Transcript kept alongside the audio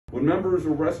When members are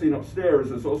resting upstairs,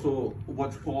 there's also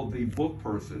what's called the book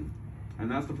person, and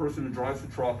that's the person who drives the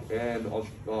truck. And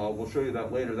we'll show you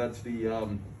that later. That's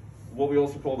the what we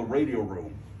also call the radio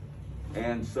room.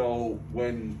 And so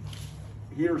when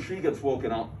he or she gets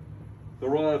woken up,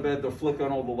 they're all out of bed. They'll flick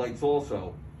on all the lights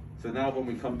also. So now when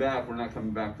we come back, we're not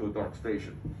coming back to a dark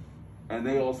station. And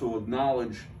they also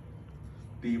acknowledge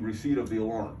the receipt of the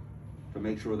alarm to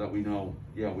make sure that we know,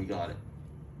 yeah, we got it.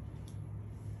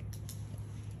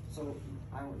 So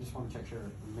I just want to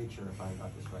make sure if I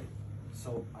got this right.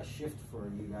 So a shift for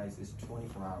you guys is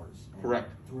 24 hours. And correct.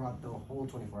 Throughout the whole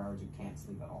 24 hours, you can't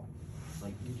sleep at all.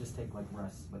 Like you just take like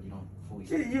rest, but you don't fully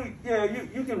sleep.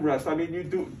 You can rest. I mean, you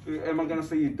do. Am I going to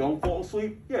say you don't fall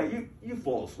asleep? Yeah, you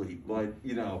fall asleep. But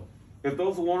you know, if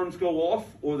those alarms go off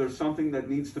or there's something that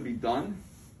needs to be done,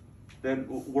 then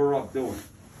we're up doing it.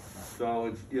 So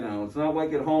it's it's not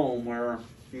like at home where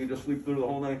you can just sleep through the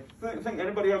whole night. Think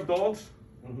anybody have dogs?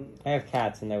 Mm-hmm. I have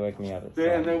cats and they wake me up.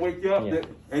 And they wake you up, yeah.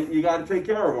 And you got to take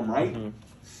care of them, right? Mm-hmm.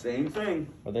 Same thing.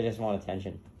 Well, they just want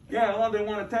attention. Yeah, well, they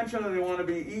want attention and they want to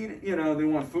be eating. They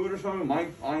want food or something.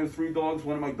 I have 3 dogs.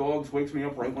 One of my dogs wakes me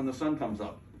up right when the sun comes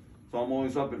up, so I'm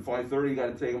always up at 5:30.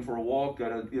 Got to take them for a walk. Got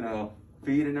to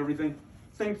feed and everything.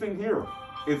 Same thing here.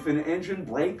 If an engine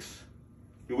breaks,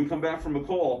 we come back from a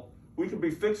call. We could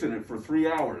be fixing it for 3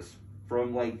 hours.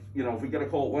 From if we get a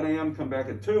call at 1 a.m., come back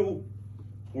at 2.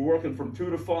 We're working from 2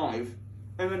 to 5,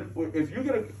 and then if you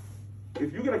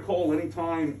get a call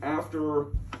anytime after,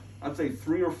 I'd say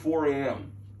 3 or 4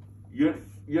 a.m., you're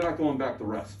not going back to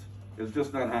rest. It's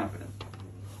just not happening.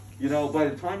 By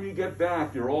the time you get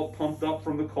back, you're all pumped up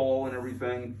from the call and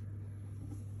everything,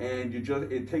 and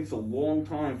it takes a long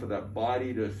time for that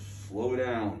body to slow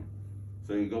down,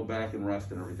 so you go back and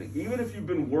rest and everything. Even if you've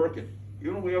been working,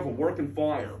 even if we have a working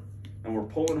fire, and we're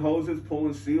pulling hoses,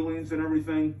 pulling ceilings and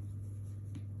everything.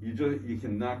 You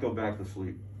cannot go back to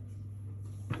sleep.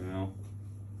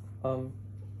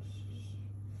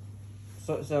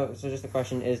 So just the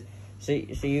question is, so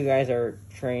you guys are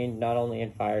trained not only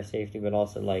in fire safety but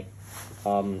also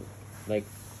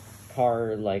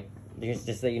car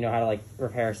just that you know how to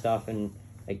repair stuff and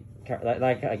like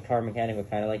car mechanic, but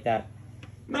kind of like that.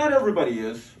 Not everybody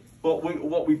is, but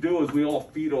what we do is we all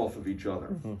feed off of each other.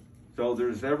 Mm-hmm. So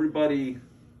there's everybody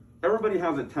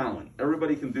has a talent.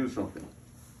 Everybody can do something.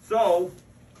 So,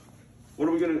 what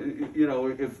are we going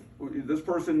to, if this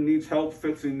person needs help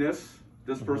fixing this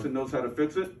person knows how to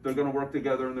fix it, they're going to work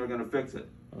together and they're going to fix it.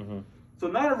 Mm-hmm. So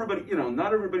not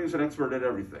everybody's an expert at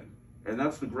everything. And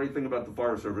that's the great thing about the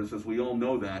fire service is we all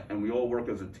know that and we all work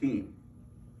as a team.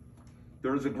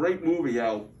 There was a great movie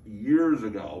out years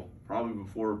ago, probably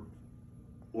before,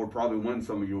 or probably when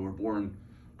some of you were born,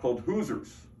 called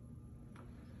Hoosiers.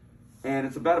 And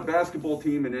it's about a basketball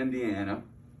team in Indiana.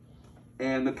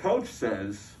 And the coach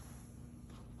says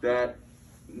that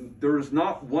there is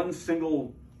not one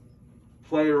single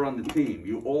player on the team.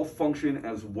 You all function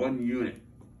as one unit.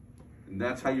 And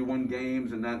that's how you win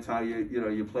games, and that's how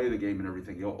you play the game and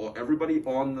everything. Everybody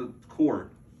on the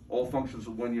court all functions as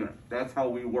one unit. That's how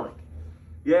we work.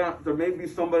 Yeah, there may be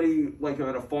somebody like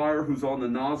at a fire who's on the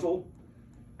nozzle.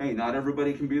 Hey, not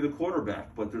everybody can be the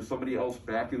quarterback, but there's somebody else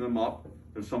backing them up.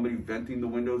 There's somebody venting the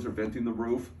windows or venting the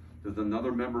roof. There's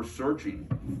another member searching.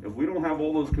 If we don't have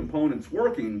all those components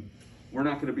working, we're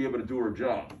not going to be able to do our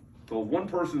job. So if one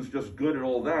person's just good at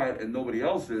all that and nobody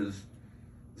else is,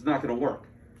 it's not going to work.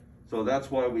 So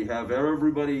that's why we have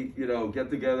everybody,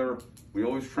 get together. We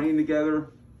always train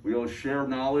together. We always share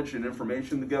knowledge and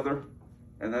information together.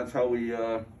 And that's how we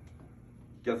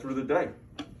get through the day.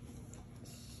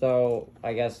 So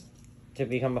I guess to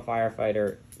become a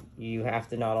firefighter, you have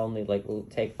to not only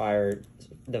take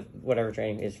whatever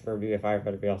training is for being a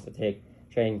firefighter, but you also take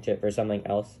training for something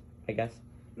else, I guess.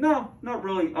 No, not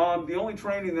really. The only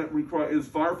training that is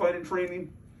firefighting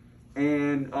training,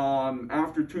 and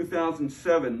after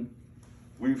 2007,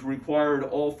 we've required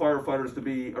all firefighters to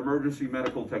be emergency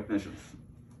medical technicians.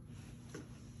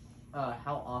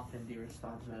 How often do you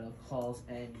respond to medical calls,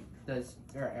 and does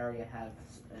your area have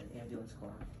an ambulance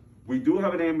squad? We do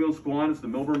have an ambulance squad. It's the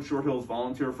Millburn Short Hills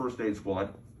Volunteer First Aid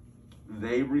Squad.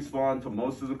 They respond to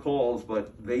most of the calls,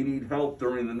 but they need help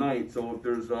during the night. So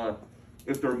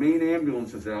if their main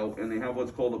ambulance is out and they have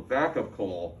what's called a backup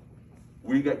call,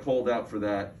 we get called out for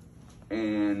that,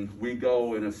 and we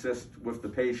go and assist with the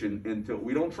patient until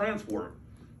we don't transport,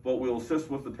 but we'll assist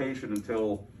with the patient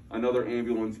until another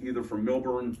ambulance, either from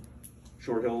Millburn,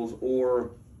 Short Hills,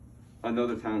 or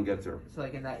another town gets there. So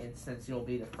in that instance, you'll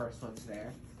be the first ones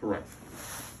there? Correct.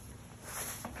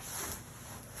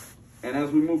 And as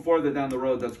we move farther down the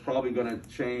road, that's probably going to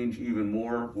change even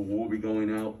more. We'll be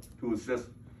going out to assist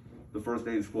the first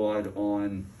aid squad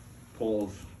on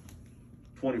calls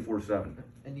 24/7.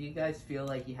 And do you guys feel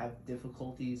like you have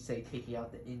difficulties, say, taking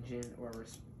out the engine or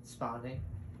responding?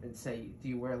 And say, do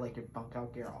you wear like your bunk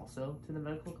out gear also to the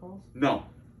medical calls? No,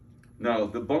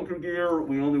 the bunker gear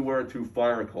we only wear to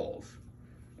fire calls,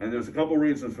 and there's a couple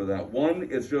reasons for that. One,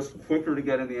 it's just quicker to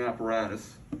get in the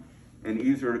apparatus and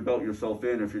easier to belt yourself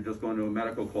in. If you're just going to a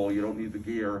medical call, you don't need the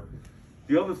gear.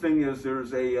 The other thing is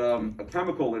there's a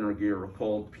chemical in our gear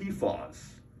called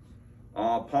PFAS,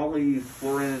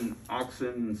 polyfluorine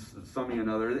oxin something or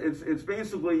another. It's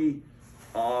basically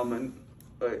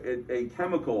a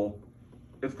chemical.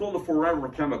 It's called a forever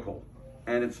chemical,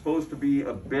 and it's supposed to be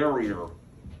a barrier,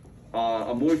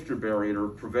 a moisture barrier to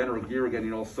prevent our gear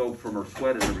getting all soaked from our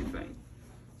sweat and everything.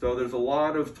 So there's a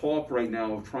lot of talk right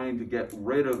now of trying to get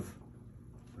rid of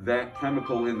that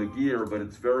chemical in the gear, but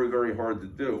it's very, very hard to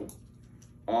do.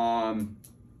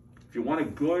 If you want a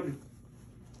good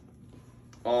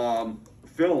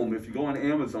film, if you go on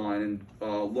Amazon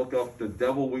and look up The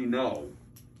Devil We Know,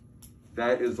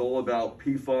 that is all about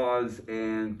PFAS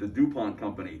and the DuPont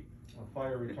company.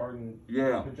 Fire retardant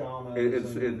pajamas.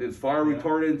 It's fire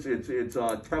retardants, it's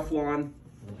Teflon,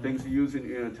 things you use in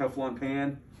a Teflon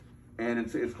pan, and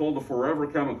it's called a forever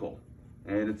chemical.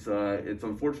 And it's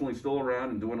unfortunately still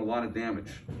around and doing a lot of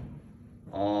damage.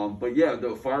 But yeah,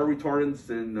 the fire retardants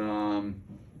and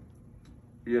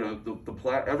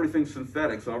everything's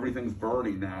synthetic, so everything's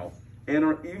burning now.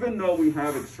 And even though we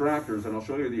have extractors, and I'll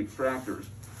show you the extractors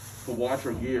to watch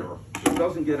our gear, it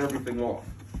doesn't get everything off.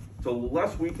 So the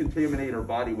less we contaminate our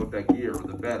body with that gear,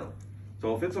 the better.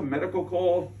 So if it's a medical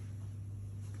call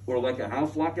or like a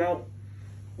house lockout,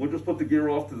 we'll just put the gear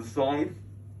off to the side,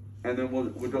 and then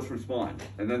we'll just respond.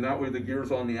 And then that way the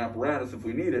gear's on the apparatus if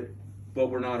we need it,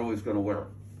 but we're not always going to wear it.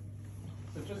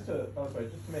 So just to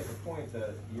make a point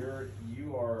that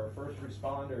you are first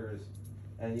responders,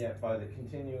 and yet by the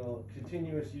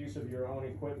continuous use of your own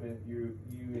equipment, you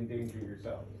endanger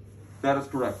yourself. That is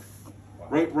correct. Wow.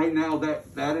 Right now,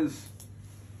 that is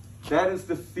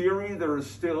the theory. There is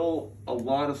still a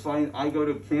lot of science. I go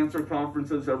to cancer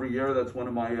conferences every year. That's one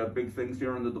of my big things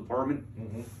here in the department.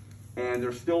 Mm-hmm. And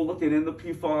they're still looking into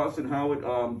PFAS and how it.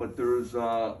 But there's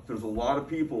a lot of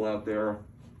people out there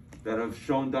that have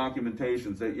shown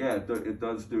documentations that it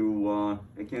does do.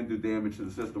 It can do damage to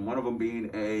the system. One of them being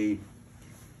a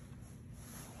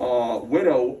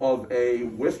widow of a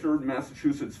Worcester,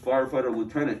 Massachusetts firefighter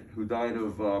lieutenant who died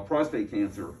of prostate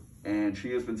cancer, and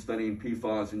she has been studying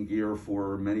PFAS in gear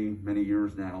for many, many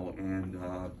years now, and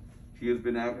she has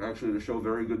been actually to show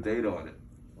very good data on it.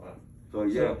 Wow. So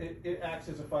yeah, so it acts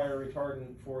as a fire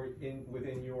retardant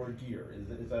within your gear. Is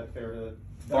that fair to?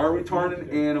 Fire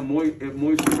retardant and a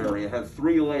moisture barrier. It has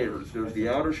 3 layers. There's the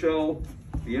outer shell,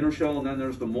 the inner shell, and then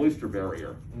there's the moisture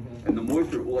barrier. Mm-hmm. And the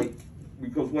moisture,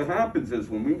 because what happens is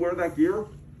when we wear that gear,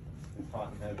 it's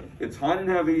hot and heavy. It's hot and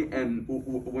heavy, and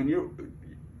when you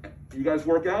guys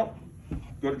work out,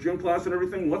 go to gym class and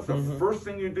everything, what's the first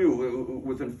thing you do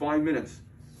within 5 minutes?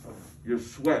 You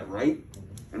sweat, right?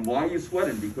 And why are you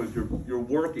sweating? Because you're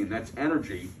working. That's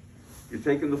energy. You're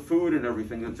taking the food and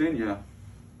everything that's in you,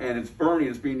 and it's burning.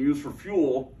 It's being used for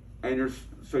fuel, and you're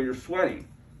sweating.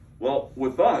 Well,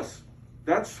 with us,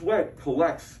 that sweat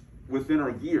collects within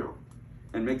our gear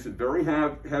and makes it very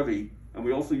heavy, and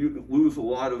we also lose a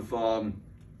lot of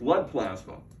blood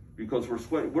plasma because we're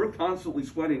sweating. We're constantly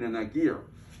sweating in that gear.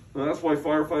 So that's why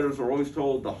firefighters are always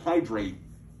told to hydrate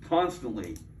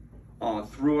constantly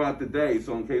throughout the day,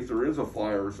 so in case there is a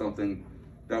fire or something,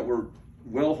 that we're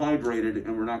well hydrated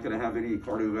and we're not going to have any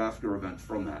cardiovascular events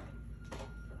from that.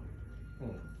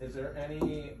 Is there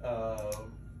any, I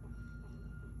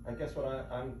guess what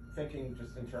I'm thinking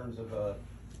just in terms of,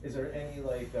 is there any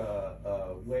way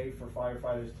for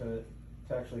firefighters to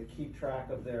actually keep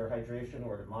track of their hydration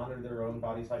or to monitor their own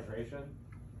body's hydration?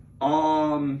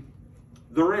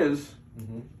 There is.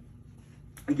 Mm-hmm.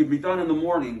 It can be done in the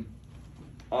morning.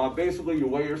 Basically, you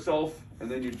weigh yourself, and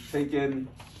then you take in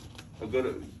a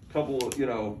good couple of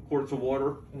quarts of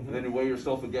water, and then you weigh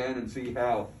yourself again and see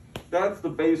how. That's the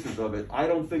basis of it. I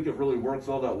don't think it really works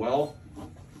all that well.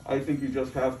 I think you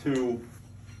just have to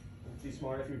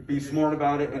be smart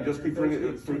about it and just keep drinking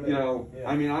it. Yeah.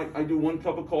 I mean, I do 1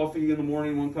 cup of coffee in the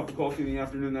morning, 1 cup of coffee in the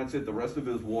afternoon. That's it. The rest of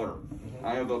it is water. Mm-hmm.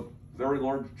 I have a very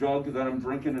large jug that I'm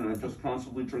drinking, and I just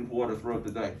constantly drink water throughout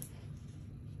the day.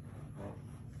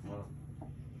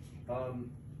 I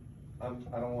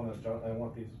don't want to. I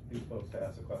want these folks to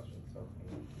ask a question. So.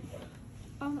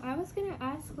 I was gonna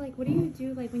ask, what do you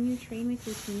do, when you train with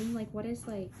your team? What is,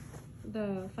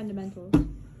 the fundamentals?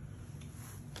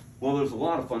 Well, there's a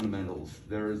lot of fundamentals.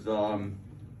 There's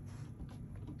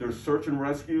There's search and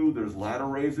rescue, there's ladder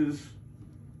raises,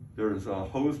 there's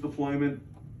hose deployment,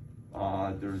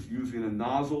 there's using a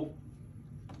nozzle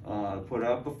to put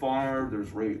out the fire,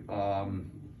 there's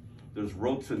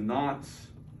ropes and knots,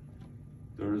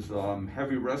 there's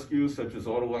heavy rescue such as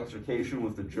auto extrication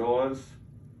with the jaws.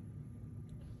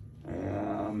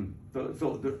 I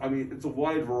mean, it's a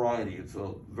wide variety. It's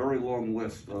a very long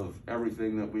list of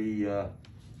everything that we,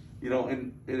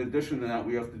 and in addition to that,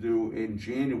 we have to do in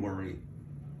January,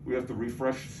 we have to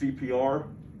refresh CPR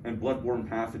and bloodborne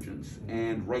pathogens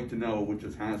and right to know, which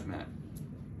is hazmat.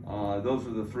 Those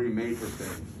are the three major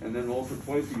things. And then also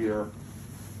twice a year,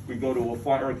 we go to a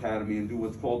fire academy and do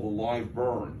what's called the live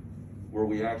burn, where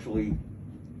we actually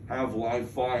have live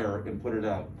fire and put it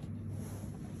out.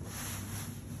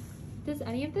 Does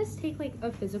any of this take like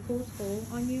a physical toll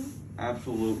on you?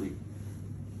 Absolutely.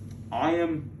 I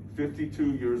am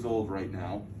 52 years old right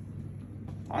now.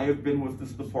 I have been with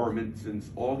this department since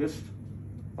August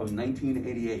of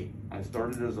 1988. I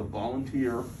started as a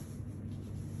volunteer,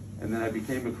 and then I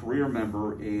became a career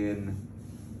member in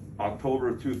October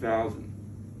of 2000.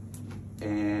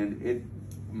 And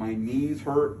my knees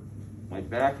hurt, my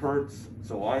back hurts,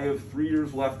 so I have 3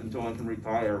 years left until I can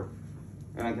retire.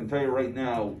 And I can tell you right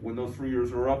now, when those 3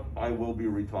 years are up, I will be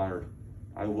retired.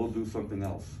 I will do something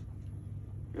else.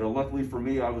 Luckily for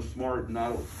me, I was smart.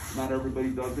 Not everybody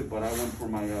does it, but I went for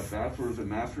my bachelor's and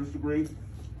master's degree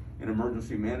in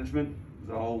emergency management.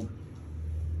 So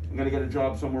I'm going to get a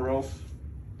job somewhere else,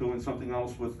 doing something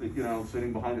else with,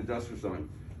 sitting behind a desk or something.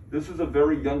 This is a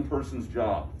very young person's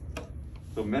job.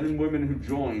 So men and women who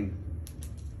join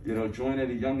at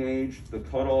a young age. The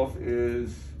cutoff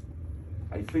is,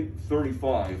 I think,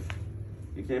 35.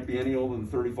 You can't be any older than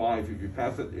 35.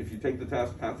 If you take the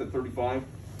test, pass at 35,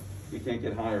 you can't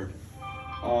get hired.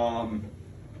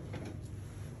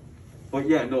 But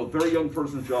yeah, no, very young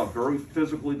person's job, very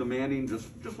physically demanding, just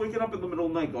waking up in the middle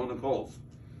of the night, going to calls,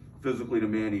 physically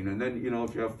demanding. And then,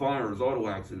 if you have fires, auto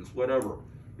accidents, whatever,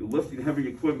 you're lifting heavy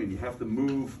equipment, you have to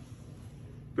move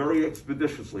very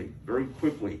expeditiously, very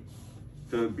quickly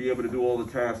to be able to do all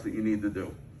the tasks that you need to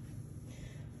do.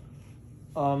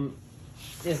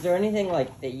 Is there anything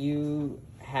like that you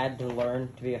had to learn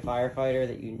to be a firefighter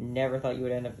that you never thought you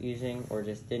would end up using, or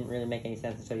just didn't really make any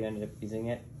sense until you ended up using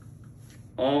it?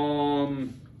 For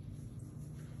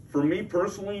me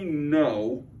personally,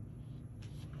 no.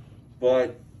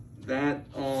 But that,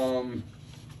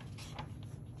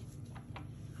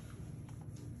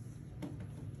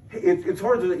 it's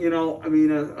hard to,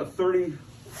 a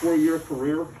 34-year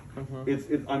career.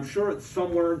 Mm-hmm. I'm sure it's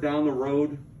somewhere down the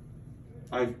road.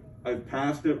 I've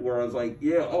passed it where I was like,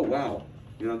 yeah, oh wow,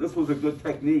 this was a good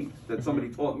technique that somebody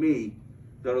taught me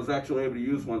that I was actually able to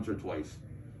use once or twice.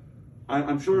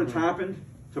 I'm sure it's happened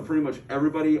to pretty much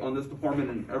everybody on this department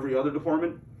and every other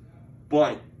department,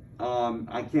 but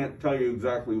I can't tell you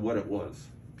exactly what it was.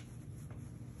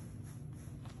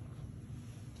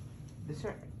 Is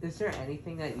there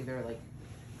anything that either like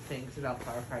things about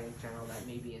firefighting in general that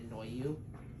maybe annoy you,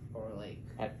 or like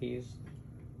pet peeves?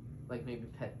 Like maybe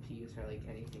pet peeves or like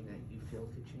anything that you feel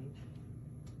could change?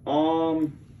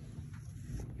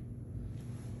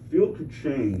 Feel could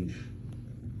change.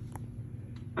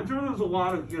 I'm sure there's a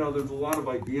lot of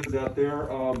ideas out there.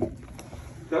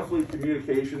 Definitely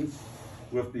communications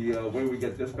with the way we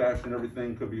get dispatched and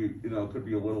everything could be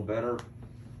a little better.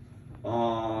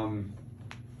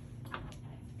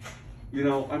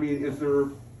 Is there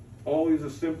always a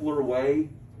simpler way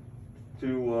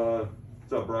to,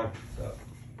 what's up, Brian?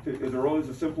 Is there always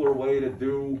a simpler way to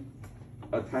do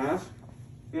a task?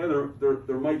 Yeah,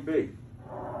 there might be.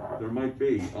 There might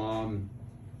be.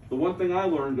 The one thing I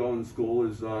learned going to school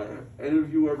is, any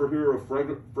of you ever hear of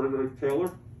Frederick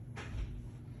Taylor?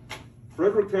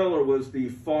 Frederick Taylor was the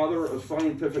father of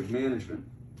scientific management,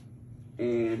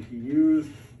 and he used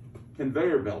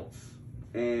conveyor belts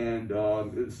and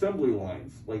assembly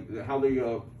lines, like how they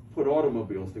put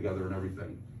automobiles together and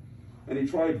everything. And he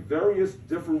tried various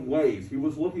different ways. He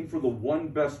was looking for the one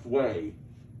best way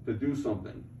to do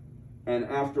something. And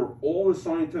after all the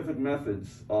scientific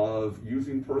methods of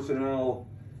using personnel,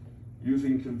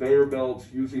 using conveyor belts,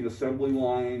 using assembly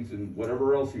lines, and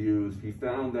whatever else he used, he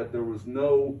found that there was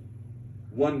no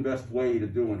one best way to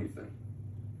do anything.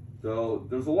 So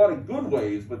there's a lot of good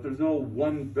ways, but there's no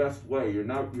one best way. You're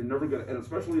never gonna, and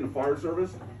especially in the fire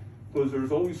service, because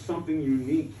there's always something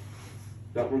unique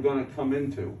that we're gonna come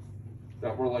into.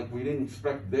 That we're like, we didn't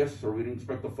expect this, or we didn't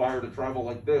expect the fire to travel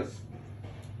like this.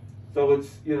 So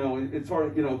it's, it's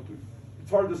hard,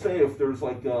 it's hard to say if there's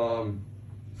like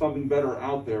something better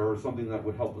out there or something that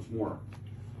would help us more.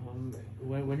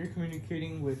 When you're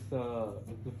communicating with the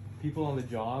people on the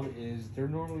job, is there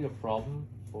normally a problem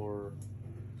for?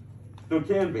 There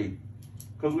can be,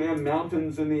 because we have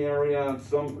mountains in the area,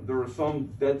 and there are some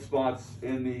dead spots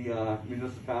in the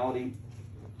municipality.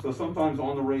 So sometimes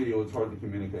on the radio it's hard to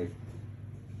communicate.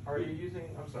 Are you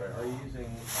using cell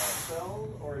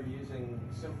or are you using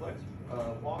simplex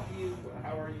walkies?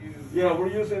 How are you? Yeah,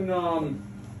 we're using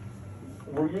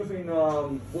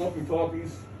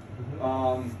walkie-talkies,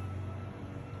 and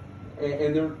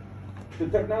the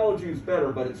technology is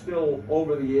better, but it's still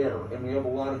over the air, and we have a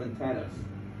lot of antennas.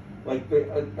 Like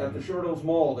at the Short Hills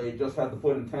Mall, they just had to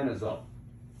put antennas up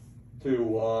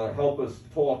to help us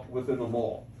talk within the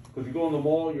mall. Because you go in the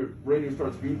mall, your radio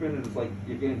starts beeping, and it's like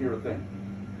you can't hear a thing.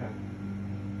 Okay.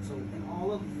 So in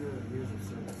all of your years of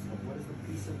service, like what is the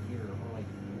piece of gear or like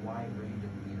the wide range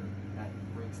of gear that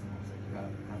breaks the most that you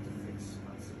have to fix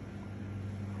constantly?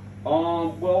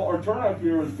 Well, our turnout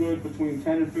gear is good between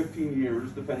 10 and 15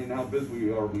 years, depending on how busy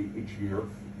we are each year.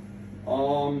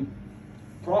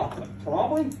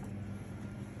 Probably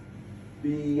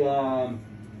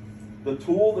the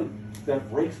tool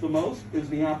that breaks the most is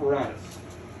the apparatus.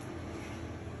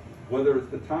 Whether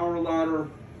it's the tower ladder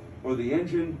or the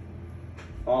engine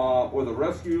or the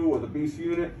rescue or the beast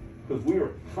unit, because we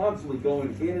are constantly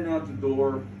going in and out the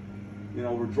door. You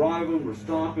know, we're driving, we're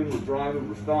stopping, we're driving,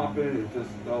 we're stopping. It's just,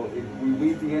 we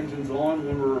leave the engines on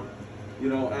when we're,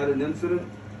 at an incident.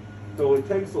 So it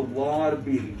takes a lot of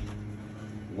beating.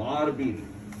 A lot of beating.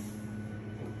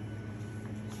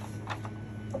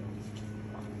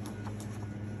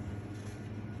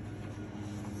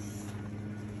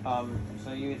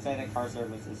 So you would say that car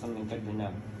service is something good to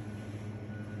know?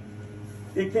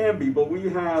 It can be, but we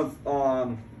have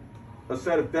a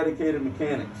set of dedicated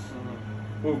mechanics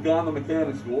who've gone to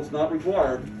mechanic school. It's not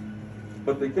required,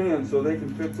 but they can, so they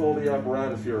can fix all the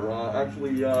apparatus here.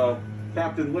 Actually,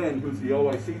 Captain Lynn, who's the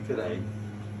OIC today,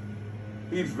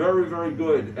 he's very, very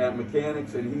good at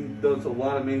mechanics, and he does a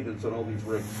lot of maintenance on all these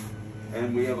rigs.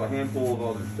 And we have a handful of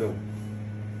others too.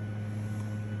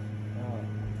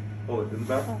 Oh, in the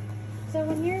back? Oh. So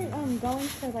when you're going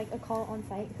to like a call on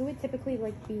site, who would typically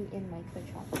like be in like the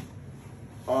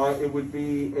truck? It would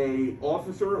be a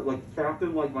officer, like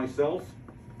captain, like myself,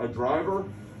 a driver,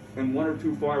 and 1 or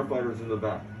 2 firefighters in the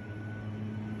back.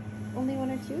 Only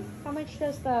 1 or 2? How much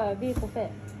does the vehicle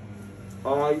fit?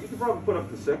 You could probably put up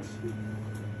to 6,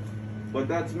 but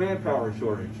that's manpower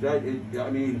shortage. I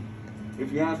mean,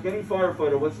 if you ask any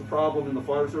firefighter what's the problem in the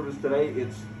fire service today,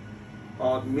 it's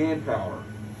manpower.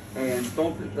 And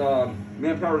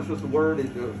manpower is just a word.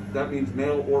 That means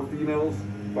male or females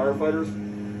firefighters.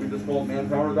 We just call it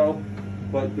manpower though.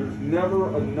 But there's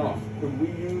never enough. Could we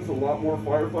use a lot more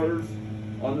firefighters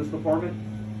on this department?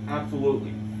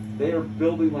 Absolutely. They are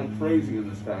building like crazy in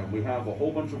this town. We have a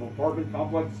whole bunch of apartment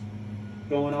complexes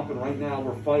going up, and right now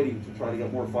we're fighting to try to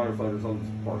get more firefighters on this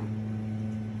department.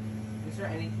 Is there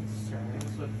any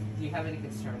concerns with? Do you have any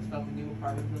concerns about the new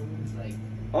apartment buildings? Like,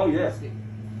 oh yeah,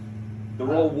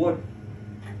 they're all wood.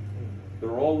 They're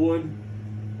all wood.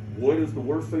 Wood is the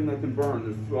worst thing that can burn.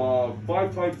 There's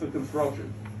 5 types of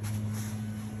construction.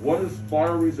 One is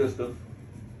fire resistant,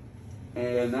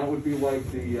 and that would be like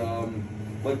the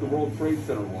World Trade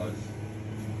Center was.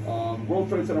 World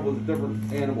Trade Center was a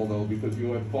different animal though, because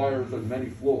you had fires on many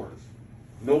floors.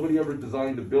 Nobody ever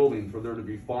designed a building for there to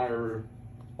be fire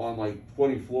on like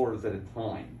 20 floors at a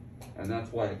time, and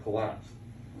that's why it collapsed.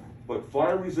 But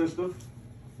fire resistant,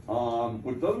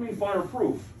 which doesn't mean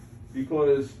fireproof,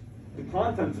 because the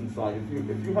contents inside,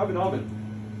 if you have an oven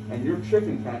and your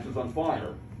chicken catches on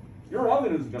fire, your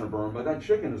oven isn't going to burn, but that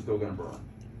chicken is still going to burn.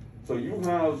 So you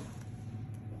have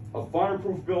a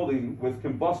fireproof building with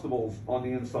combustibles on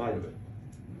the inside of it.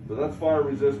 So that's fire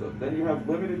resistant. Then you have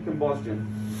limited combustion,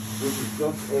 which is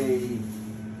just a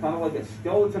kind of like a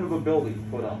skeleton of a building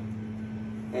put up.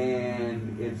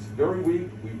 And it's very weak.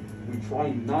 We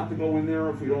try not to go in there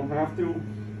if we don't have to.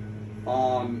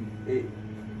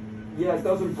 It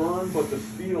doesn't burn, but the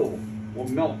steel will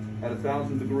melt at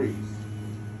 1,000 degrees.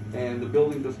 And the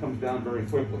building just comes down very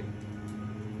quickly.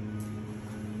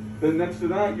 Then next to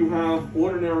that, you have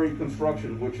ordinary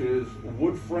construction, which is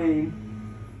wood frame,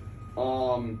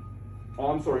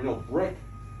 brick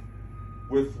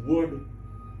with wood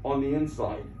on the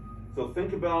inside. So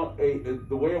think about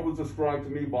the way it was described to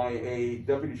me by a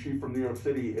deputy chief from New York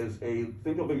City is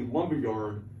think of a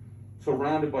lumberyard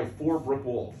surrounded by 4 brick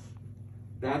walls.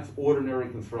 That's ordinary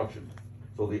construction.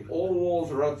 So all the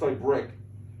walls are outside brick,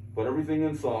 but everything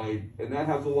inside, and that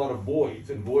has a lot of voids.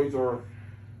 And voids are,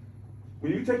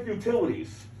 when you take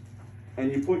utilities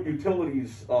and you put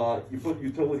utilities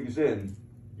in,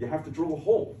 you have to drill a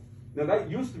hole. Now that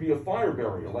used to be a fire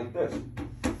barrier like this.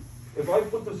 if I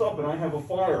put this up and I have a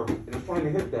fire and it's trying to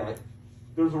hit that,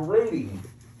 there's a rating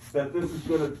that this is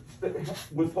gonna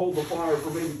withhold the fire for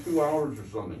maybe 2 hours or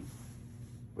something.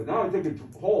 But now I take a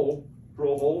drill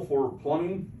a hole for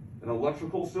plumbing, an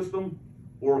electrical system,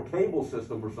 or a cable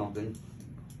system or something.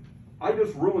 I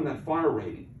just ruined that fire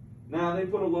rating. Now they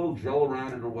put a little gel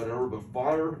around it or whatever, but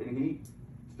fire and heat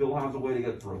still has a way to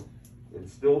get through. It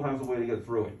still has a way to get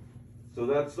through it. So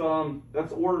that's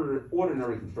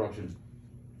ordinary construction.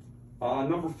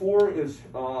 Number 4 is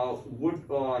wood,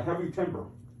 heavy timber.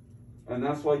 And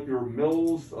that's like your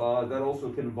mills, that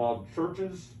also can involve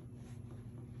churches.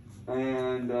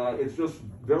 And it's just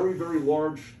very, very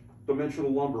large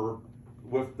dimensional lumber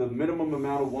with the minimum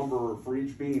amount of lumber for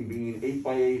each beam being 8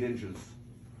 by 8 inches.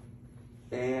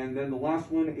 And then the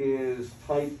last one is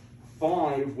type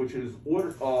 5, which is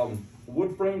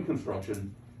wood frame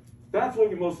construction. That's what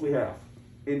you mostly have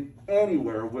in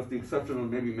anywhere with the exception of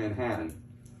maybe Manhattan.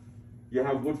 You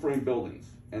have wood frame buildings.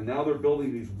 And now they're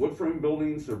building these wood frame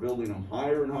buildings. They're building them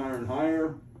higher and higher and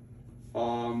higher.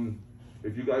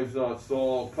 If you guys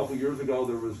saw a couple years ago,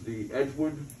 there was the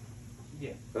Edgewood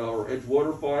or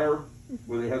Edgewater fire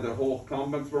where they had that whole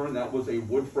complex burn. That was a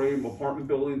wood frame apartment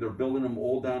building. They're building them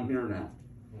all down here now.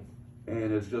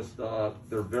 And it's just,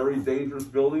 they're very dangerous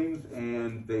buildings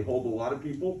and they hold a lot of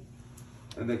people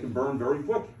and they can burn very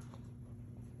quick.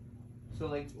 So,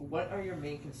 like, what are your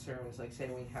main concerns? Like, say,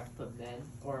 when you have to put men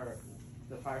or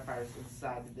the firefighters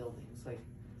inside the buildings? Like,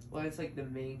 what is, like, the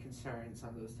main concerns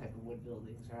on those type of wood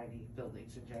buildings or any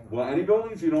buildings in general? Well, any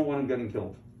buildings, you don't want them getting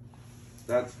killed.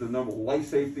 That's the number, life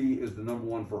safety is the number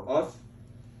one for us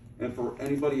and for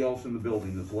anybody else in the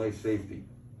building, is life safety.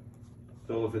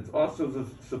 So if it's us as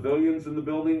civilians in the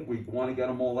building, we want to get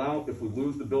them all out. If we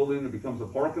lose the building, it becomes a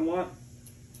parking lot,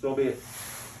 so be it.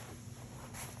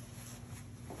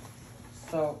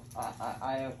 So,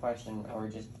 I have a question, or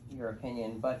just your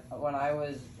opinion, but when I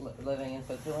was living in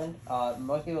Switzerland,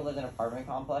 most people lived in apartment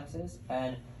complexes,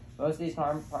 and most of these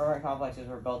apartment complexes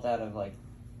were built out of, like,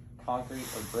 concrete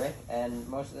or brick, and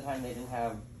most of the time they didn't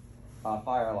have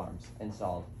fire alarms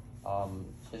installed.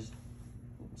 Just,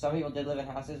 some people did live in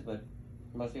houses, but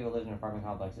most people lived in apartment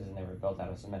complexes, and they were built out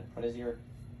of cement. What is your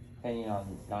opinion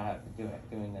on not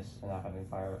doing this and not having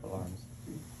fire alarms?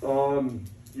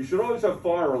 You should always have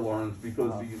fire alarms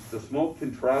because the smoke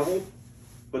can travel.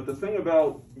 But the thing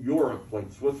about Europe, like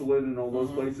Switzerland and all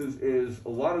those places, is a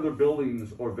lot of their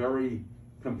buildings are very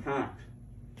compact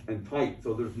and tight,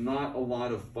 so there's not a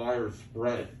lot of fire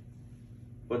spread.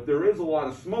 But there is a lot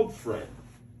of smoke spread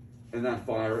in that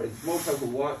fire, and smoke has a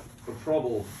lot of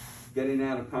trouble getting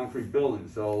out of concrete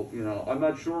buildings. So, you know, I'm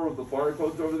not sure of the fire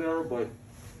codes over there, but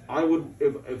I would,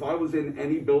 if I was in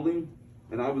any building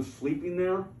and I was sleeping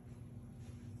there,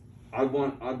 I'd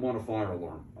want a fire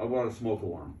alarm. I want a smoke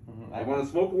alarm. I want a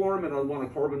smoke alarm, and I want a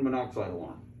carbon monoxide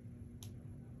alarm.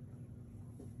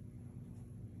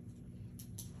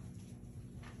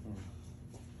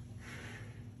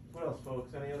 What else,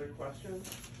 folks? Any other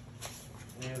questions?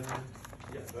 Any other?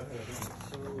 Yeah, go ahead.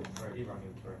 So, All right, Ivan,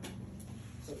 you first.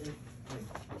 so if,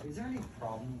 like, is there any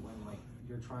problem when, like,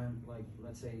 you're trying, like,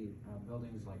 let's say,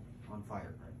 building's, like, on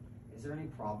fire, right? Is there any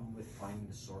problem with finding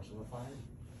the source of the fire?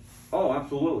 Oh,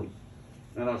 absolutely.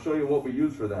 And I'll show you what we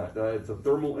use for that. It's a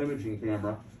thermal imaging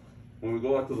camera. When we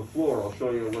go out to the floor, I'll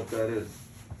show you what that is.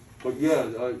 But yeah,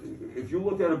 if you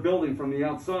look at a building from the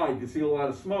outside, you see a lot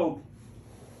of smoke.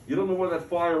 You don't know where that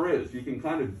fire is. You can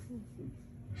kind of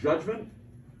judgment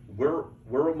where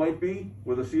it might be,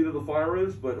 where the seat of the fire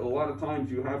is, but a lot of times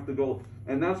you have to go,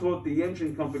 and that's what the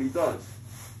engine company does.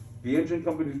 The engine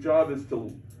company's job is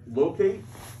to locate,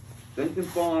 then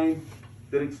confine,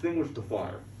 then extinguish the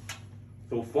fire.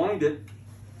 So find it,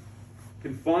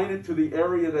 confine it to the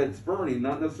area that's burning,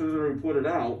 not necessarily put it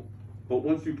out, but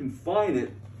once you confine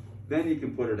it, then you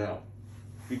can put it out.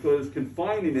 Because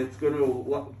confining it's going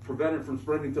to prevent it from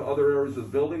spreading to other areas of the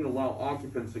building and allow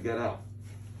occupants to get out.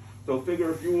 So figure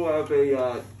if you have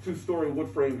a 2-story wood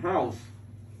frame house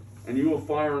and you have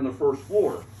fire on the first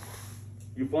floor,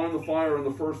 you find the fire on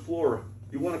the first floor,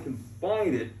 you want to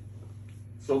confine it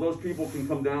so those people can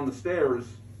come down the stairs,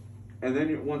 and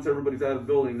then once everybody's out of the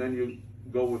building, then you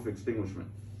go with extinguishment.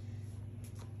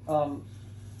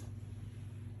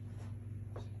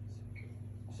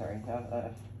 Sorry.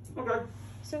 Okay.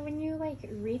 So when you like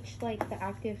reach like the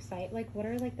active site, like what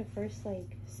are like the first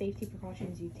like safety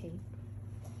precautions you take?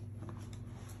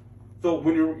 So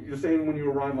when you're saying when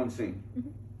you arrive on scene,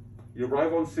 you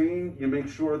arrive on scene, you make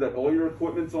sure that all your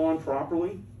equipment's on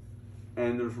properly,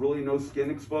 and there's really no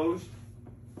skin exposed,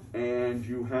 and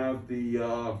you have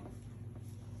the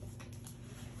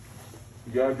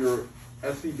you have your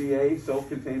SCBA,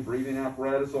 self-contained breathing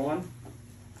apparatus on,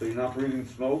 so you're not breathing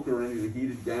smoke or any of the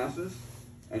heated gases,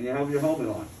 and you have your helmet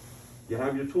on. You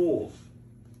have your tools,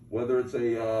 whether it's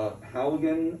a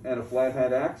Halligan and a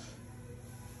Flathead X,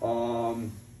 or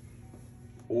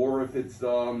if it's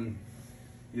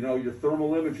your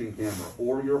thermal imaging camera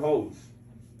or your hose.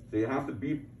 So you have to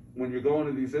be, when you're going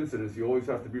to these incidents, you always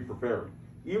have to be prepared.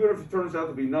 Even if it turns out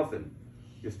to be nothing,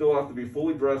 you still have to be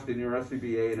fully dressed in your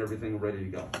SCBA and everything ready to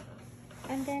go.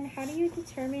 And then how do you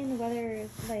determine whether,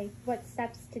 like, what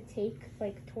steps to take,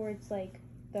 like, towards, like,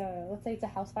 let's say it's a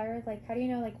house fire, like, how do you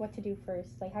know, like, what to do first?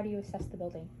 Like, how do you assess the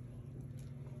building?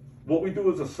 What we do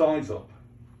is a size up.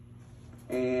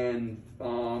 And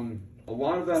a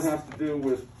lot of that has to do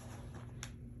with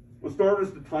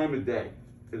starters, the time of day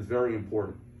is very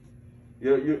important.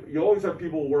 You always have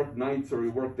people work nights or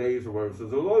you work days or whatever, so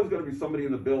there's always going to be somebody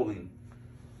in the building.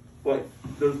 But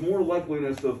there's more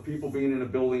likeliness of people being in a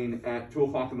building at 2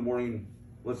 o'clock in the morning,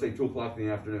 let's say 2 o'clock in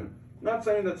the afternoon. I'm not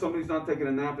saying that somebody's not taking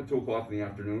a nap at 2 o'clock in the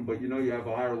afternoon, but you have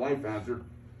a higher life hazard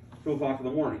 2 o'clock in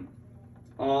the morning.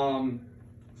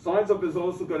 Size up is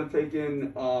also going to take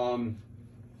in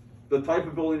the type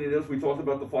of building it is. We talked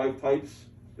about the 5 types.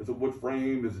 Is it wood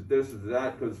frame? Is it this? Is it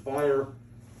that? Because fire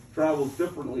travels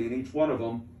differently in each one of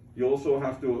them. You also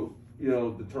have to,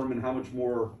 determine how much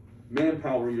more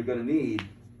manpower you're going to need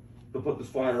to put this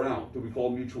fire out. Do we call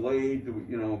mutual aid? Do we,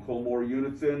 call more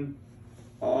units in?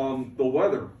 The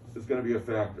weather is going to be a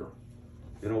factor.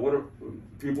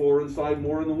 People are inside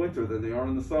more in the winter than they are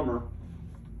in the summer.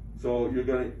 So you're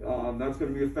going to, that's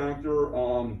going to be a factor.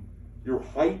 Your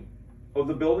height of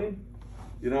the building,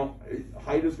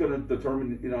 height is going to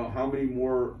determine, how many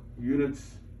more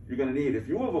units you're going to need. If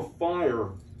you have a fire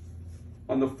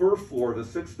on the first floor of a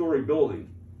 6-story building,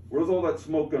 where's all that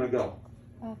smoke going to go?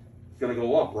 Up. It's going to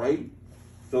go up, right?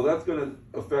 So that's going to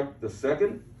affect the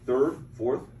 2nd, 3rd,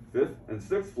 4th, 5th, and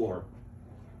 6th floor.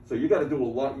 So you got to do a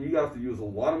lot. You have to use a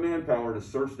lot of manpower to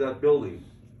search that building.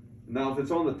 Now, if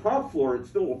it's on the top floor, it's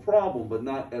still a problem, but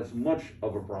not as much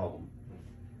of a problem.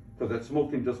 Because that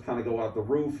smoke can just kind of go out the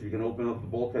roof. You can open up the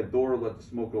bulkhead door, let the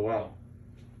smoke go out.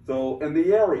 So, and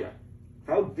the area.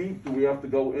 How deep do we have to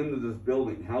go into this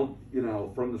building? How,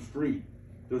 from the street?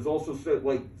 There's also,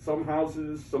 like, some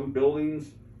houses, some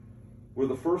buildings, where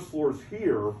the first floor is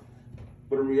here,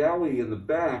 but in reality, in the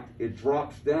back, it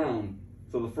drops down.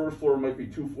 So the first floor might be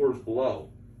 2 floors below.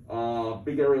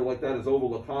 Big area like that is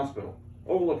Overlook Hospital.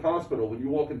 Overlook Hospital, when you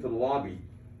walk into the lobby,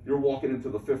 you're walking into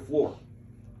the 5th floor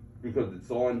because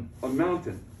it's on a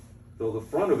mountain. So the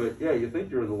front of it, yeah, you think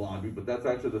you're in the lobby, but that's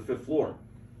actually the 5th floor.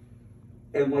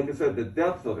 And like I said, the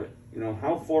depth of it,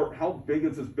 how big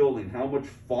is this building? How much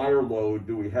fire load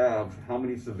do we have? How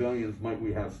many civilians might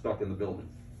we have stuck in the building?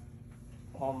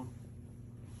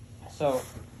 So,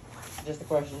 just the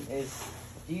question is,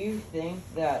 do you think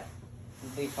that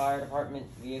the fire department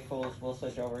vehicles will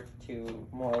switch over to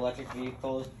more electric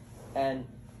vehicles? And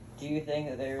do you think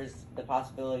that there's the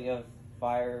possibility of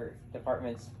fire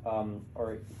departments,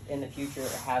 or in the future,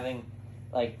 having,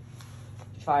 like,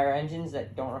 fire engines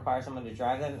that don't require someone to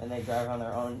drive them and they drive on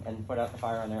their own and put out the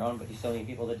fire on their own, but you still need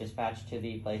people to dispatch to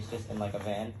the place just in, like, a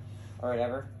van or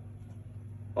whatever?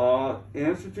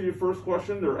 Answer to your first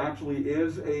question, there actually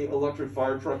is a electric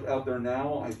fire truck out there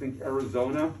now. I think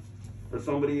Arizona, or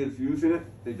somebody is using it.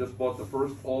 They just bought the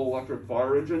first all-electric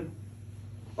fire engine.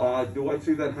 Do I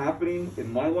see that happening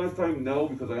in my lifetime? No,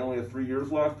 because I only have 3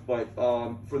 years left. But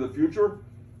for the future,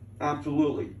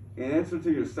 absolutely. In answer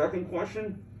to your second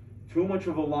question, too much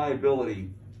of a liability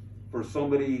for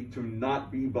somebody to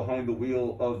not be behind the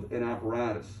wheel of an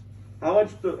apparatus. How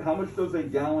much does a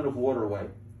gallon of water weigh?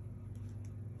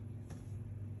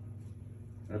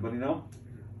 Anybody know?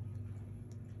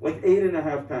 Like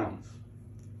 8.5 pounds.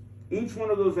 Each one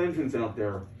of those engines out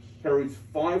there carries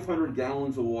 500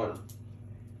 gallons of water.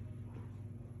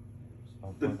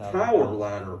 The tower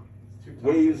ladder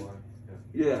weighs,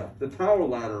 the tower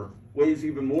ladder weighs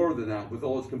even more than that with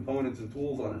all its components and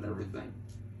tools on it and everything.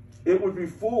 It would be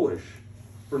foolish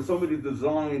for somebody to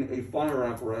design a fire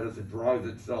apparatus that drives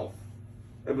itself.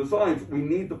 And besides, we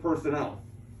need the personnel.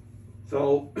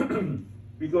 So,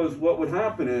 because what would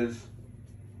happen is,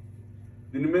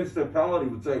 the municipality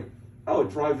would say, oh, it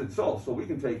drives itself, so we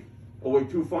can take away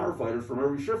 2 firefighters from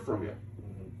every shift from you.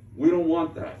 We don't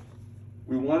want that.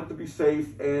 We want it to be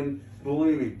safe, and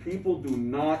believe me, people do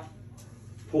not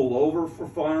pull over for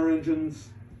fire engines.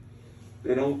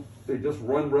 They just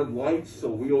run red lights, so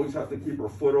we always have to keep our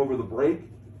foot over the brake.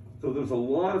 So there's a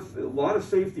lot of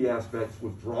safety aspects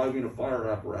with driving a fire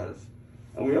apparatus.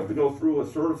 And we have to go through a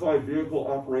certified vehicle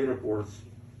operator course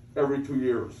every 2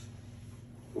 years.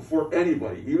 for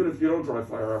anybody, even if you don't drive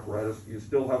fire apparatus, you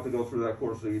still have to go through that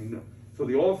course so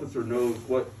the officer knows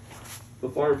what the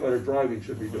firefighter driving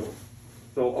should be doing.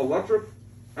 So electric,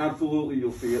 absolutely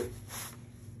you'll see it.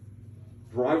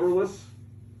 Driverless,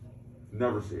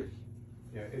 never see it.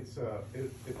 Yeah, it's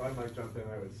if I might jump in,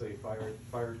 I would say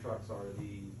fire trucks are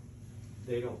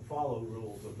they don't follow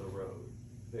rules of the road.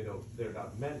 They're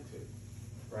not meant to,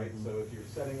 right? So if you're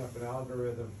setting up an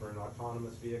algorithm for an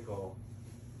autonomous vehicle,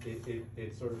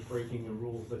 it's sort of breaking the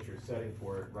rules that you're setting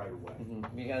for it right away.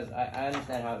 Because I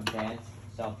understand how advanced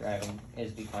self-driving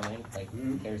is becoming. Like,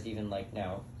 there's even, like,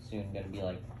 now, soon going to be,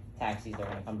 like, taxis that are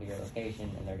going to come to your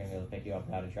location and they're going to be able to pick you up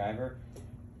without a driver.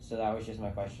 So that was just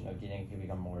my question of, do you think it could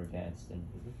become more advanced and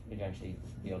eventually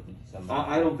be able to do something?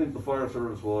 I don't think the fire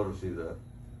service will ever see that.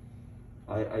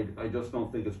 I just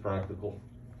don't think it's practical.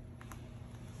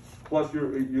 Plus,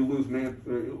 you lose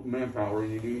manpower,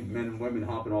 and you need men and women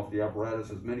hopping off the apparatus,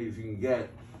 as many as you can get,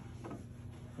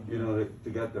 you know, to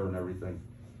get there and everything.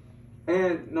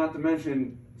 And not to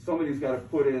mention, somebody's got to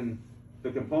put in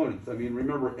the components. I mean,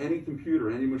 remember, any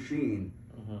computer, any machine,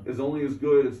 is only as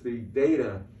good as the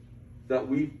data that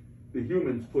we, the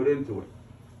humans, put into it.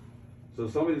 So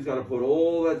somebody's got to put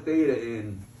all that data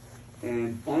in,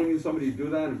 and finding somebody to do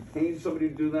that and paying somebody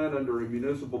to do that under a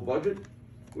municipal budget,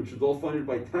 which is all funded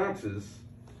by taxes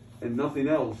and nothing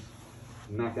else,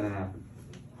 not going to happen.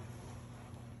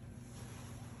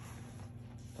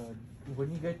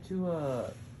 When you get to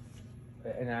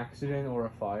an accident or a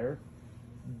fire,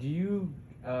 do you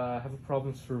have a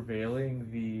problem surveilling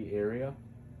the area?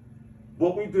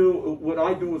 What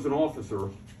I do as an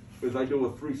officer is I do a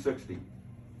 360,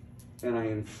 and I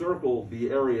encircle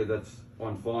the area that's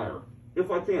on fire. If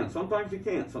I can. Sometimes you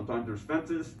can't. Sometimes there's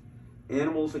fences,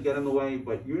 animals that get in the way,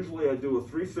 but usually I do a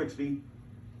 360,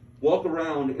 walk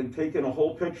around and take in a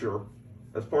whole picture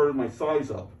as part of my size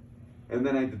up, and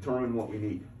then I determine what we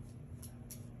need.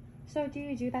 So do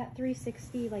you do that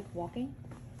 360 like walking?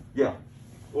 Yeah,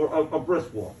 or a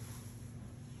brisk walk.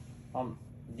 Do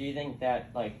you think that,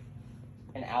 like,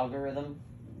 an algorithm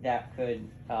that could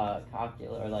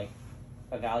calculate or, like,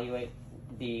 evaluate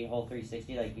the whole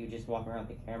 360, like, you just walk around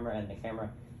with the camera and the camera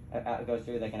goes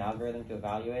through, like, an algorithm to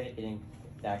evaluate it? Do you think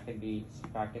that could be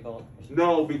practical?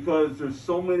 No, because there's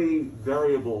so many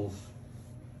variables,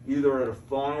 either at a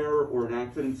fire or an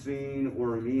accident scene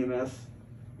or an EMS.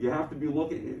 You have to be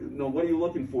looking, what are you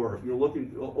looking for? You're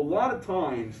looking, a lot of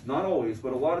times, not always,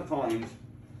 but a lot of times,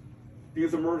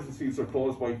 these emergencies are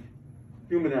caused by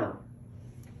human error.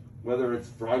 Whether it's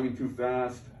driving too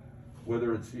fast,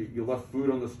 whether it's you left food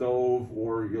on the stove,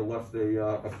 or you left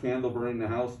a candle burning in the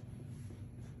house.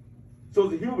 So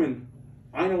as a human,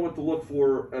 I know what to look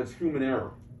for as human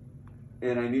error.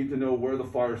 And I need to know where the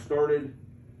fire started.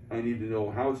 I need to know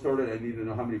how it started. I need to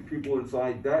know how many people are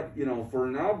inside. That, for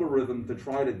an algorithm to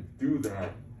try to do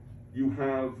that, you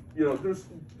have, there's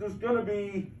going to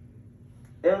be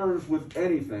errors with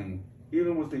anything.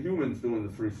 Even with the humans doing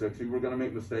the 360, we're going to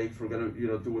make mistakes. We're going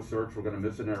to, do a search. We're going to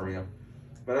miss an area.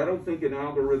 But I don't think an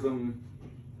algorithm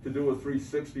to do a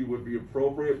 360 would be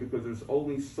appropriate, because there's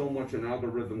only so much an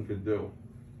algorithm could do.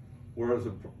 Whereas,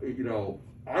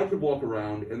 I could walk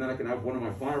around, and then I can have one of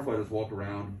my firefighters walk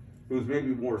around who's maybe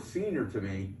more senior to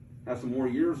me, has some more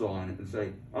years on it, and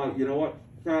say, oh, you know what,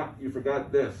 Cap, you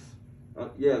forgot this.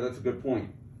 Yeah, that's a good point.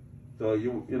 So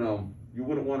you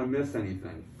wouldn't want to miss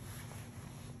anything.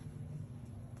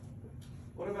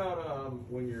 What about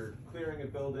when you're clearing a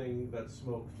building that's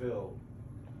smoke filled?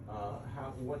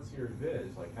 What's your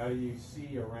viz? Like, how do you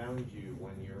see around you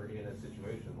when you're in a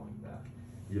situation like that?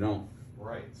 You don't.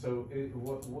 Right. So,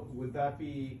 what would that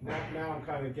be? Now I'm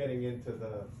kind of getting into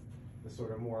the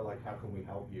sort of more like, how can we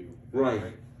help you?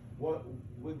 Right. What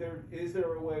is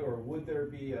there a way, or would there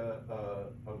be a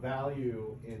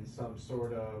value in some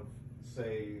sort of,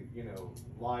 say,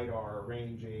 LiDAR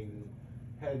ranging,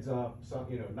 heads up, some,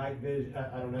 night vision,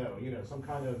 I don't know, some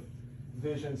kind of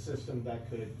vision system that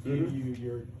could give you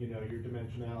your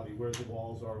dimensionality, where the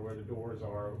walls are, where the doors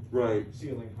are, right,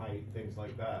 ceiling height, things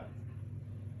like that?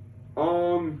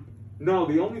 No,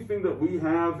 the only thing that we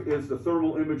have is the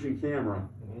thermal imaging camera,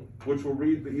 which will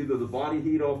read either the body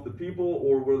heat off the people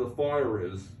or where the fire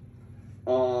is.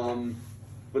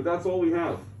 But that's all we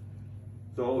have.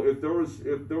 So if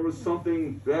there was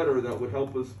something better that would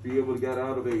help us be able to get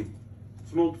out of a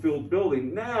smoke-filled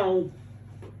building, now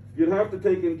you'd have to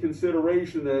take in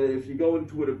consideration that if you go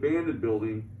into an abandoned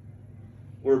building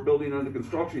or a building under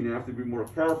construction, you have to be more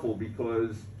careful,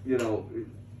 because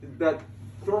that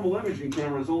thermal imaging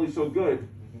camera is only so good.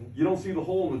 You don't see the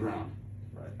hole in the ground.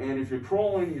 Right. And if you're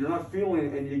crawling, you're not feeling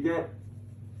it, and you get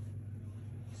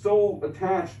so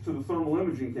attached to the thermal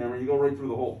imaging camera, you go right through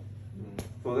the hole.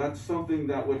 So that's something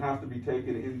that would have to be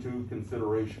taken into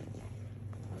consideration.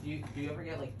 Do you ever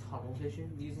get like tunnel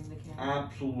vision using the camera?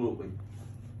 Absolutely.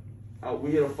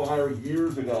 We had a fire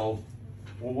years ago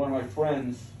where one of my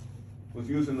friends was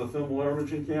using the thermal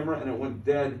imaging camera and it went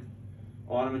dead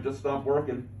on him and just stopped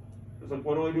working. It's like,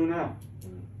 what do I do now?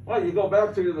 Well, you go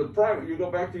back to you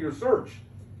go back to your search,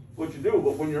 what you do.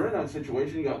 But when you're in that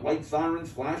situation, you got light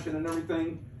sirens flashing and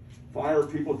everything, fire,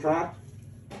 people trapped.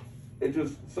 It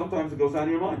just, sometimes it goes out of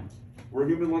your mind. We're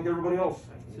human like everybody else.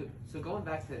 So going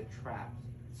back to traps,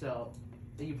 so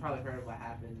you probably heard of what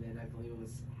happened, and I believe it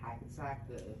was Hackensack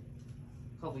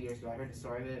a couple of years ago. I heard the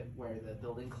story of it where the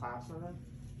building collapsed on them,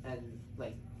 and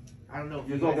like, I don't know if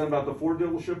You're you guys, talking about the Ford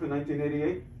dealership in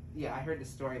 1988? yeah, I heard the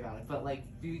story about it, but like,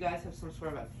 do you guys have some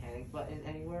sort of a panic button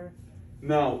anywhere?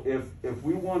 No, if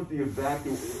we want the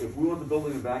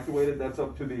building evacuated, that's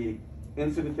up to the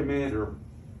incident commander,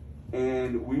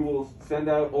 and we will send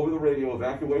out over the radio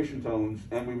evacuation tones,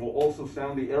 and we will also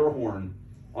sound the air horn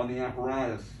on the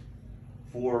apparatus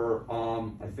for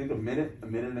I think a minute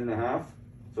and a half.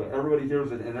 So everybody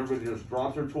hears it, and everybody just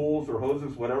drops their tools or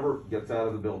hoses, whatever, gets out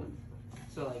of the building.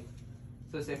 So like,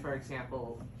 so say for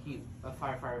example, a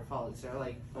firefighter falls. Is there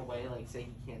like a way, like say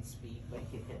he can't speak, but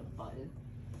he can hit a button?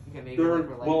 Okay, maybe There, like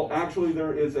relay well, message? actually,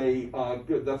 there is a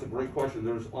good. That's a great question.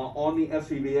 There's on the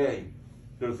SCBA,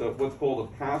 there's what's called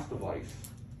a pass device,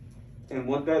 and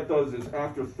what that does is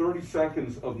after 30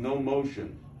 seconds of no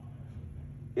motion,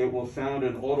 it will sound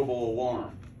an audible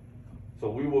alarm. So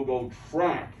we will go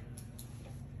track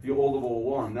the audible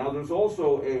alarm. Now, there's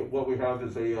also what we have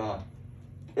is a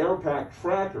air pack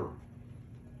tracker,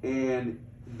 and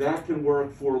that can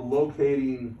work for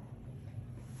locating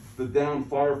the downed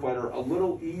firefighter a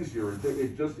little easier.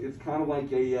 It's kind of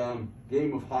like a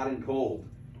game of hot and cold.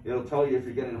 It'll tell you if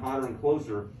you're getting hotter and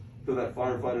closer to that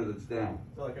firefighter that's down.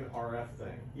 So like an RF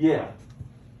thing. Yeah.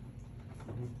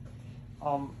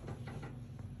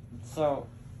 So,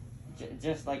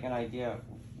 just like an idea,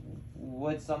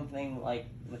 would something like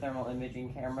the thermal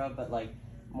imaging camera, but like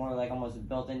more like almost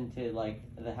built into like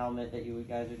the helmet that you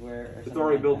guys would wear? Or It's something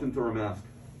already like built that? into our mask.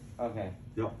 Okay.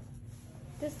 Yep.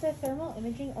 Does the thermal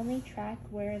imaging only track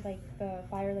where like the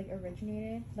fire like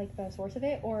originated, like the source of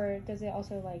it, or does it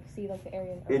also like see like the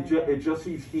area around It just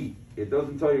sees heat. It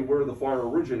doesn't tell you where the fire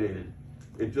originated.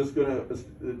 It's just gonna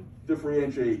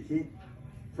differentiate heat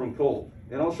from cold.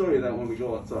 And I'll show you that when we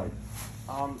go outside.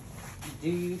 Do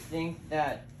you think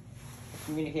that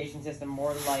communication system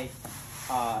more like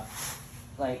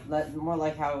more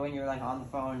like how when you're like on the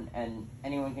phone and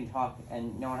anyone can talk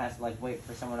and no one has to like wait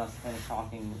for someone else to finish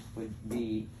talking would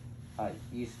be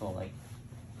useful? Like,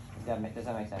 does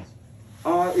that make sense?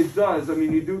 It does. I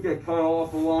mean, you do get cut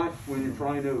off a lot when you're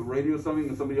trying to radio something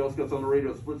and somebody else gets on the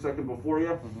radio a split second before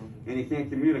you, and you can't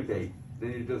communicate.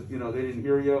 Then you just, they didn't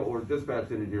hear you or dispatch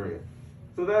didn't hear you.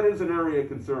 So that is an area of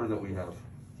concern that we have.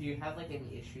 Do you have like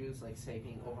any issues, like say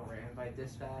being overran by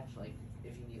dispatch, like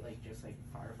if you need like just like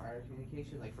firefighter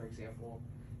communication, like for example,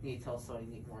 you need to tell somebody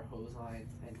you need more hose line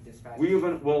and dispatch? We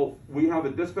have a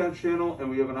dispatch channel and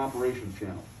we have an operations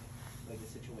channel. Like a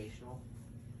situational.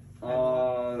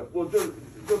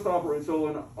 Just operate.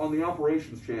 So on the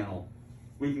operations channel,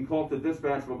 we can call up the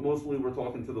dispatch, but mostly we're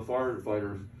talking to the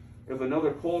firefighters. If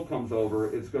another call comes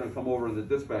over, it's going to come over in the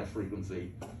dispatch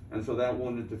frequency, and so that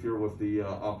won't interfere with the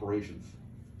operations.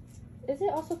 Is it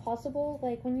also possible,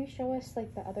 like when you show us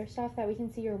like the other stuff, that we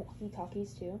can see your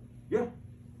walkie-talkies too? Yeah.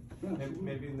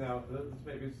 Maybe now,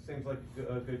 maybe it seems like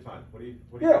a good time. What do you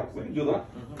Yeah, guys we think? can do that.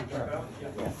 Check it out?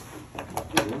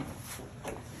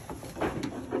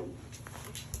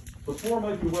 The floor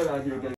might be wet out here, guys.